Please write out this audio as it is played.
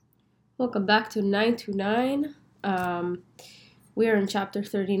Welcome back to 929. We are in chapter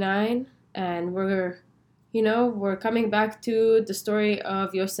 39, and we're coming back to the story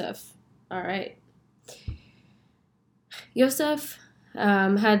of Yossef. All right. Yossef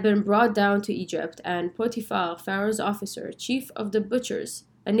had been brought down to Egypt, and Potifar, Pharaoh's officer, chief of the butchers,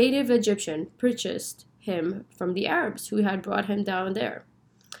 a native Egyptian, purchased him from the Arabs who had brought him down there.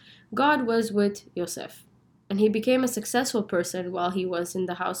 God was with Yossef, and he became a successful person while he was in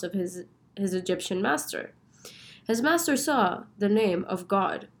the house of his Egyptian master. His master saw the name of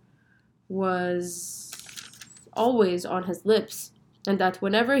God was always on his lips, and that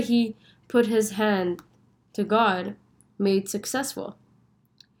whenever he put his hand to God, made successful.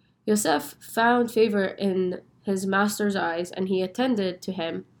 Yosef found favor in his master's eyes, and he attended to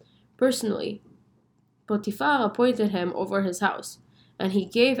him personally. Potifar appointed him over his house, and he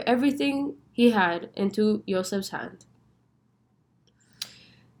gave everything he had into Yosef's hand.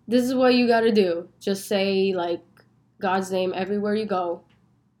 This is what you gotta do. Just say, like, God's name everywhere you go.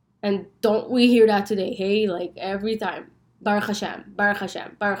 And don't we hear that today? Hey, like, every time. Baruch Hashem, Baruch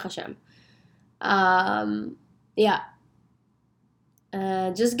Hashem, Baruch Hashem. Yeah.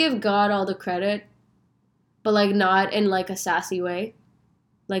 Just give God all the credit, but, like, not in, like, a sassy way.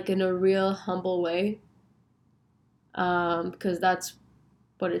 Like, in a real humble way. Because that's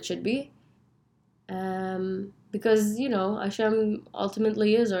what it should be. Because, Hashem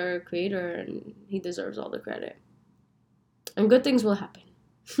ultimately is our creator and he deserves all the credit. And good things will happen.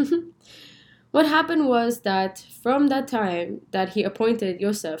 What happened was that from that time that he appointed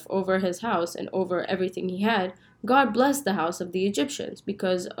Yosef over his house and over everything he had, God blessed the house of the Egyptians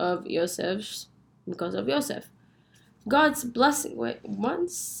because of Yosef. God's blessing. Wait, 1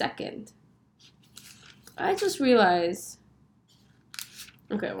 second. I just realized.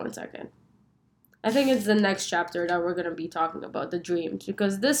 Okay, 1 second. I think it's the next chapter that we're going to be talking about, the dreams,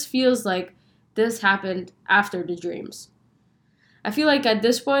 because this feels like this happened after the dreams. I feel like at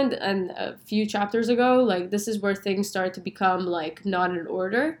this point and a few chapters ago, like, this is where things start to become, like, not in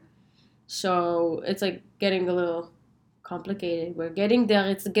order. So it's, like, getting a little complicated. We're getting there.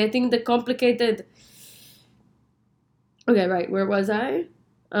 It's getting the complicated. Okay, right. Where was I?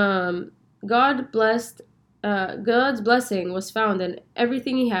 God's blessing was found in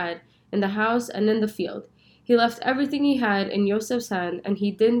everything he had, in the house and in the field. He left everything he had in Yosef's hand, and he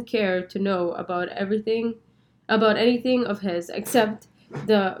didn't care to know about anything of his except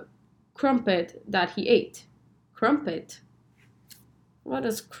the crumpet that he ate. Crumpet? What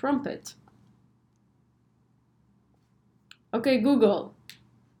is crumpet? Okay, Google.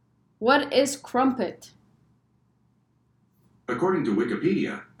 What is crumpet? According to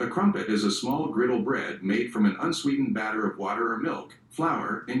Wikipedia, a crumpet is a small griddle bread made from an unsweetened batter of water or milk,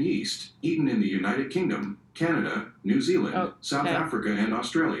 flour, and yeast, eaten in the United Kingdom, Canada, New Zealand, South Africa, and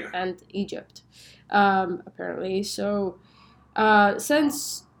Australia. And Egypt, apparently. So,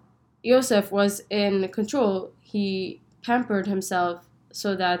 since Yossef was in control, he pampered himself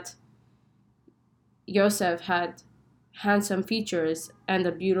so that Yossef had handsome features and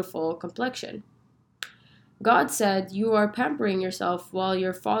a beautiful complexion. God said, "You are pampering yourself while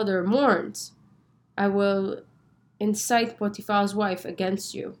your father mourns. I will incite Potiphar's wife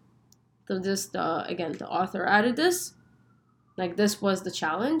against you." So the author added this. Like, this was the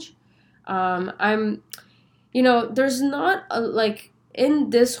challenge. There's not, in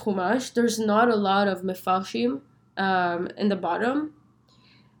this Chumash, there's not a lot of mefarshim in the bottom.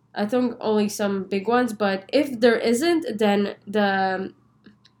 I think only some big ones, but if there isn't, then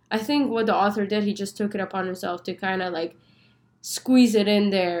I think what the author did, he just took it upon himself to kind of, like, squeeze it in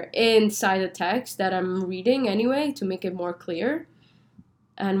there inside the text that I'm reading anyway, to make it more clear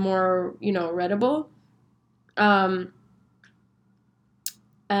and more, readable. And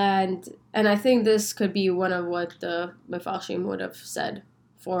I think this could be one of what the Mefarshim would have said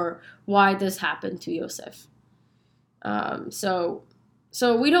for why this happened to Yosef.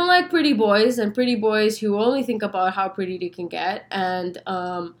 So we don't like pretty boys, and pretty boys who only think about how pretty they can get, and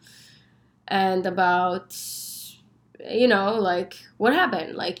about, like, what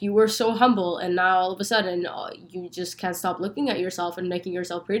happened? Like, you were so humble, and now all of a sudden you just can't stop looking at yourself and making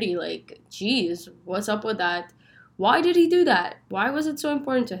yourself pretty. Like, geez, what's up with that? Why did he do that? Why was it so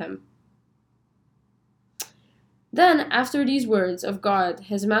important to him? Then, after these words of God,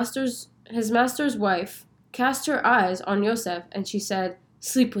 his master's wife cast her eyes on Yosef, and she said,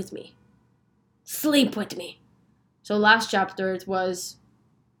 "Sleep with me. Sleep with me." So last chapter it was,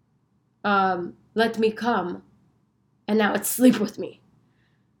 let me come. And now it's sleep with me.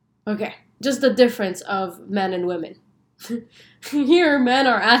 Okay, just the difference of men and women. Here, men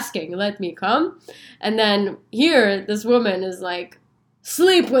are asking, "Let me come." And then here, this woman is like,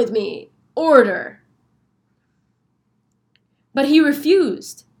 Sleep with me! Order! But he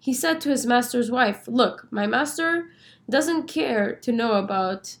refused. He said to his master's wife, Look, my master doesn't care to know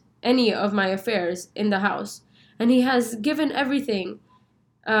about any of my affairs in the house, and he has given everything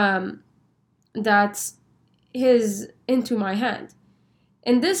that's his into my hand.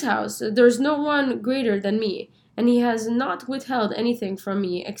 In this house, there's no one greater than me, and he has not withheld anything from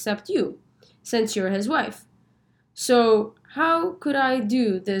me except you, since you're his wife. So, how could I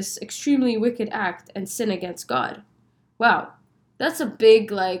do this extremely wicked act and sin against God? Wow, that's a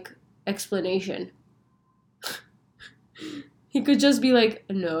big, explanation. He could just be like,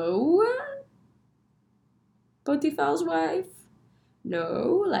 no, Potiphar's wife.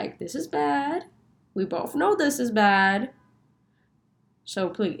 No, this is bad. We both know this is bad. So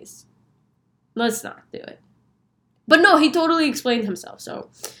please, let's not do it. But no, he totally explained himself. So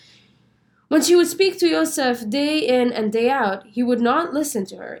when she would speak to Yossef day in and day out, he would not listen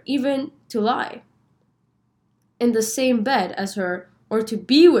to her, even to lie in the same bed as her or to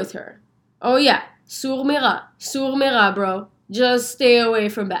be with her. Oh yeah, sur mira, bro. Just stay away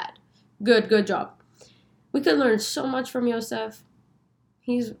from bad. Good job. We could learn so much from Yossef.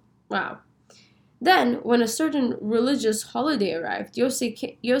 Wow. Then, when a certain religious holiday arrived,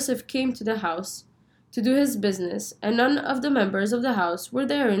 Yossef came to the house to do his business, and none of the members of the house were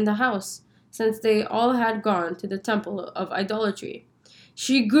there in the house, since they all had gone to the temple of idolatry.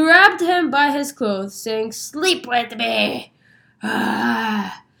 She grabbed him by his clothes, saying, Sleep with me!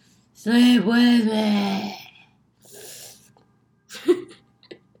 Ah, sleep with me!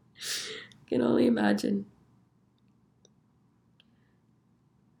 Can only imagine.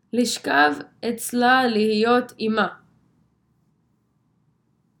 לשכב אצלה להיות אימה.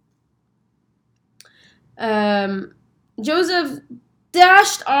 Joseph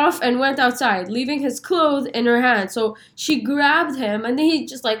dashed off and went outside, leaving his clothes in her hand. So she grabbed him, and then he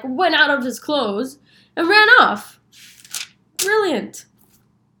just went out of his clothes and ran off. Brilliant.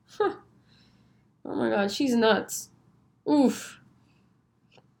 Huh. Oh my god, she's nuts. Oof.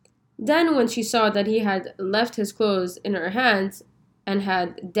 Then when she saw that he had left his clothes in her hands and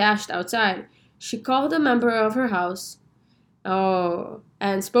had dashed outside, she called a member of her house,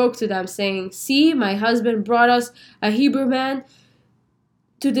 and spoke to them, saying, See, my husband brought us a Hebrew man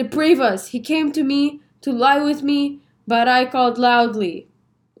to deprave us. He came to me to lie with me, but I called loudly.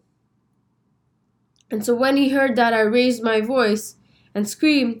 And so when he heard that I raised my voice and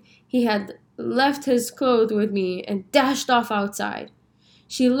screamed, he had left his clothes with me and dashed off outside.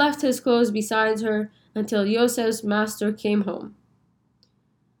 She left his clothes beside her until Yossef's master came home.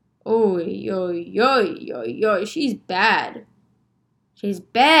 Yo, she's bad. She's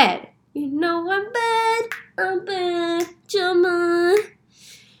bad. You know I'm bad, Jama.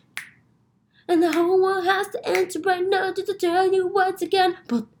 And the whole world has to answer right now to tell you once again.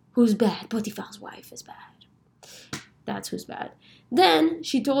 But who's bad? Potifar's wife is bad. That's who's bad. Then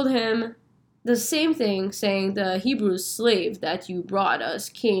she told him the same thing, saying, The Hebrew slave that you brought us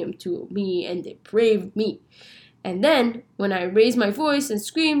came to me and depraved me. And then, when I raised my voice and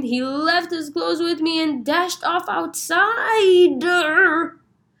screamed, he left his clothes with me and dashed off outside.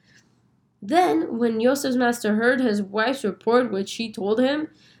 Then, when Yossef's master heard his wife's report, which she told him,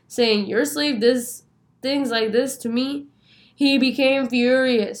 saying, Your slave did things like this to me, he became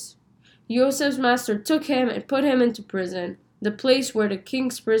furious. Yossef's master took him and put him into prison, the place where the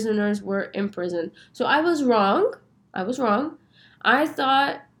king's prisoners were imprisoned. So I was wrong. I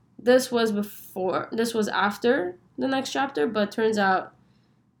thought this was after the next chapter, but turns out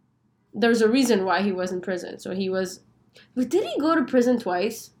there's a reason why he was in prison. So but did he go to prison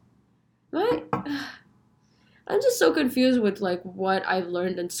twice? I'm just so confused with what I've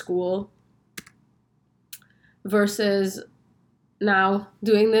learned in school versus now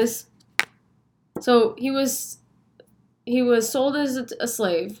doing this. So he was sold as a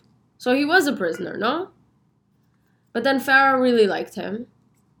slave. So he was a prisoner, no? But then Pharaoh really liked him.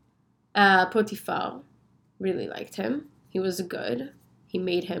 Potifar really liked him. He was good. He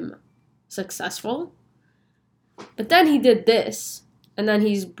made him successful. But then he did this, and then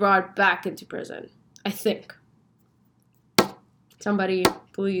he's brought back into prison, I think. Somebody,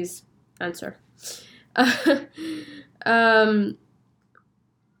 please answer. All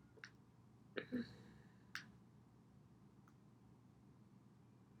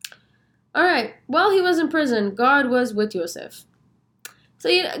right. While he was in prison, God was with Yossef. So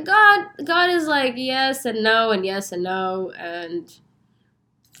God is like yes and no and yes and no and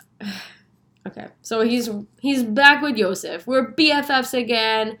okay. So he's back with Yossef. We're BFFs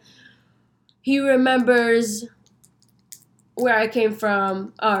again. He remembers where I came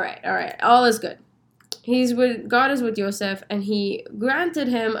from. All right. All is good. God is with Yossef, and he granted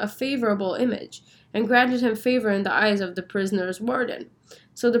him a favorable image and granted him favor in the eyes of the prisoner's warden.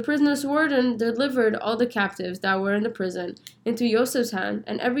 So the prisoner's warden delivered all the captives that were in the prison into Yossef's hand,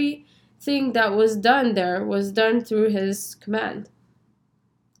 and everything that was done there was done through his command.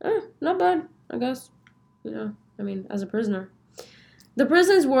 Not bad, I guess. As a prisoner. The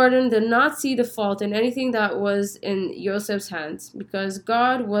prison's warden did not see the fault in anything that was in Yossef's hands because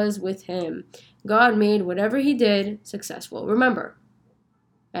God was with him. God made whatever he did successful. Remember,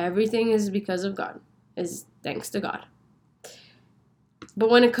 everything is because of God, is thanks to God. But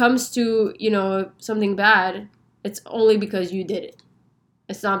when it comes to, something bad, it's only because you did it.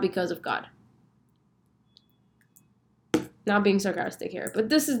 It's not because of God. Not being sarcastic here, but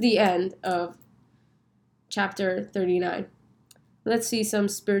this is the end of chapter 39. Let's see some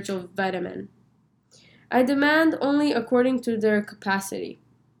spiritual vitamin. I demand only according to their capacity.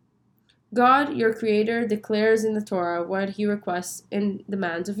 God, your creator, declares in the Torah what he requests and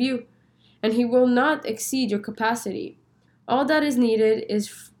demands of you, and he will not exceed your capacity. All that is needed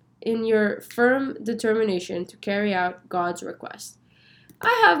is in your firm determination to carry out God's request.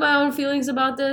 I have my own feelings about this.